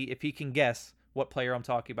to see if he can guess what player I'm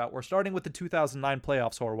talking about. We're starting with the 2009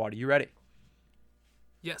 playoffs, Horwat. Are you ready?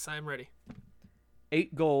 Yes, I am ready.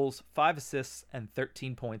 8 goals, 5 assists, and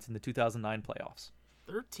 13 points in the 2009 playoffs.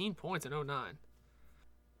 13 points in 09.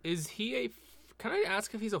 Is he can I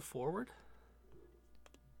ask if he's a forward?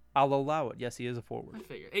 I'll allow it. Yes, he is a forward. I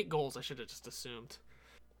figured. 8 goals, I should have just assumed.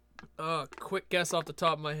 Quick guess off the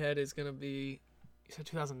top of my head is going to be, you said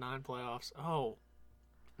 2009 playoffs. Oh,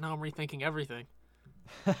 now I'm rethinking everything.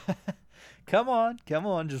 Come on.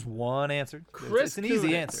 Just one answer. It's an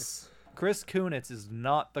easy answer. Chris Kunitz is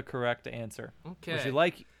not the correct answer. Okay.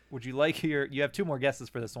 Would you like you have 2 more guesses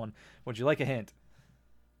for this one. Would you like a hint?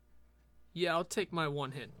 Yeah, I'll take my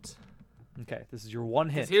one hint. Okay, this is your one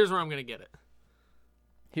hint. Here's where I'm going to get it.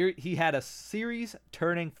 Here he had a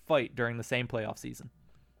series-turning fight during the same playoff season.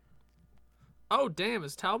 Oh, damn,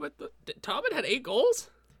 is Talbot Talbot had 8 goals?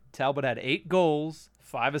 Talbot had 8 goals,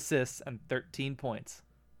 5 assists, and 13 points.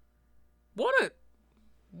 What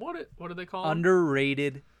did they call him?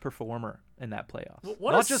 Underrated performer in that playoffs.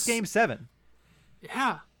 Not just Game 7.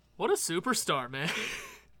 Yeah. What a superstar, man.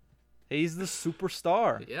 He's the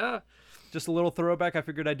superstar. Yeah. Just a little throwback. I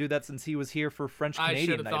figured I'd do that since he was here for French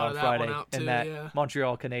Canadian night on Friday in that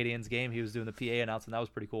Montreal Canadiens game. He was doing the PA announcement. That was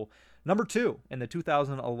pretty cool. Number 2 in the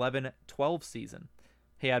 2011-12 season.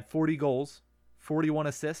 He had 40 goals, 41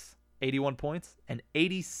 assists, 81 points, and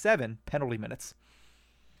 87 penalty minutes.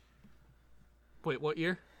 Wait, what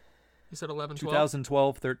year? You said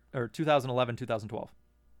 11-12? 2011-2012.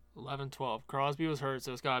 11-12. Crosby was hurt,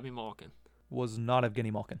 so it's got to be Malkin. Was not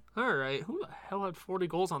Evgeny Malkin. All right. Who the hell had 40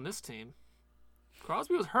 goals on this team?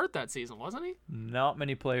 Crosby was hurt that season, wasn't he? Not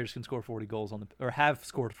many players can score 40 goals or have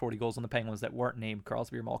scored 40 goals on the Penguins that weren't named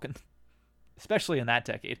Crosby or Malkin, especially in that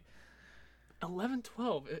decade.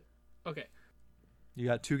 11-12. Okay. You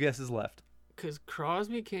got 2 guesses left. Because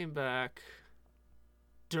Crosby came back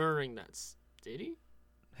during that. Did he?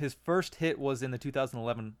 His first hit was in the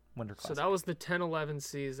 2011 Winter Classic. So that was the 10-11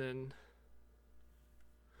 season.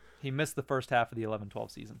 He missed the first half of the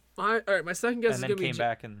 11-12 season. All right, my second guess is going to be... And then came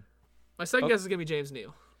back and... My second guess is going to be James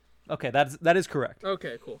Neal. Okay, that is correct.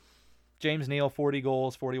 Okay, cool. James Neal, 40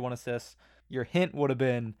 goals, 41 assists. Your hint would have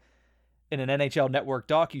been, in an NHL Network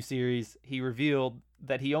docuseries, he revealed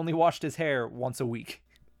that he only washed his hair once a week.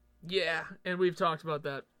 Yeah, and we've talked about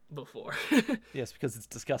that before. Yes, because it's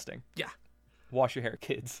disgusting. Yeah. Wash your hair,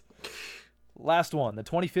 kids. Last one, the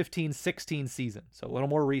 2015-16 season, so a little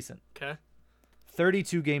more recent. Okay.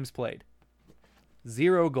 32 games played.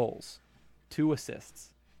 0 goals. 2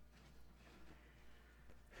 assists.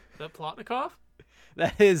 Is that Plotnikov?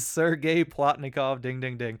 That is Sergei Plotnikov. Ding,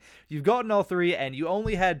 ding, ding. You've gotten all 3, and you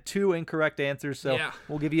only had 2 incorrect answers, so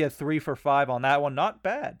we'll give you a 3 for 5 on that one. Not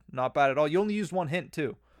bad. Not bad at all. You only used 1 hint,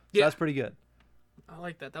 too. So that's pretty good. I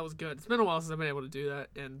like that. That was good. It's been a while since I've been able to do that.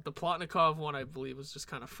 And the Plotnikov one, I believe, was just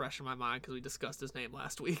kind of fresh in my mind because we discussed his name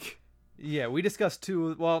last week. Yeah, we discussed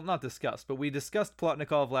not discussed, but we discussed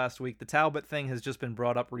Plotnikov last week. The Talbot thing has just been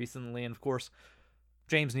brought up recently, and of course,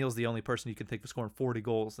 James Neal's the only person you can think of scoring 40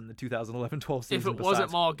 goals in the 2011-12 season. If it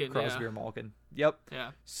wasn't Malkin, Crosby or Malkin. Yep.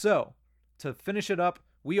 Yeah. So, to finish it up,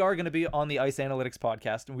 we are going to be on the Ice Analytics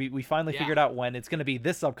podcast. We finally figured out when. It's going to be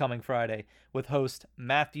this upcoming Friday with host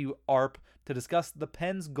Matthew Arp to discuss the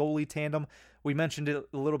Pens goalie tandem. We mentioned it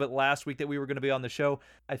a little bit last week that we were going to be on the show.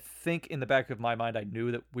 I think in the back of my mind, I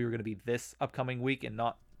knew that we were going to be this upcoming week and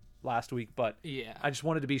not last week, but yeah, I just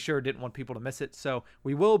wanted to be sure, didn't want people to miss it. So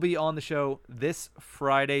we will be on the show this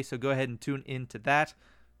Friday, so go ahead and tune into that.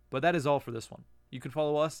 But that is all for this one. You can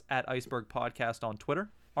follow us at Iceberg Podcast on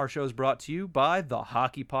Twitter. Our show is brought to you by the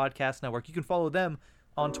Hockey Podcast Network. You can follow them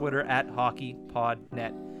on Twitter at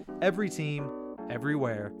HockeyPodNet. Every team,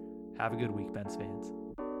 everywhere. Have a good week, Pens fans.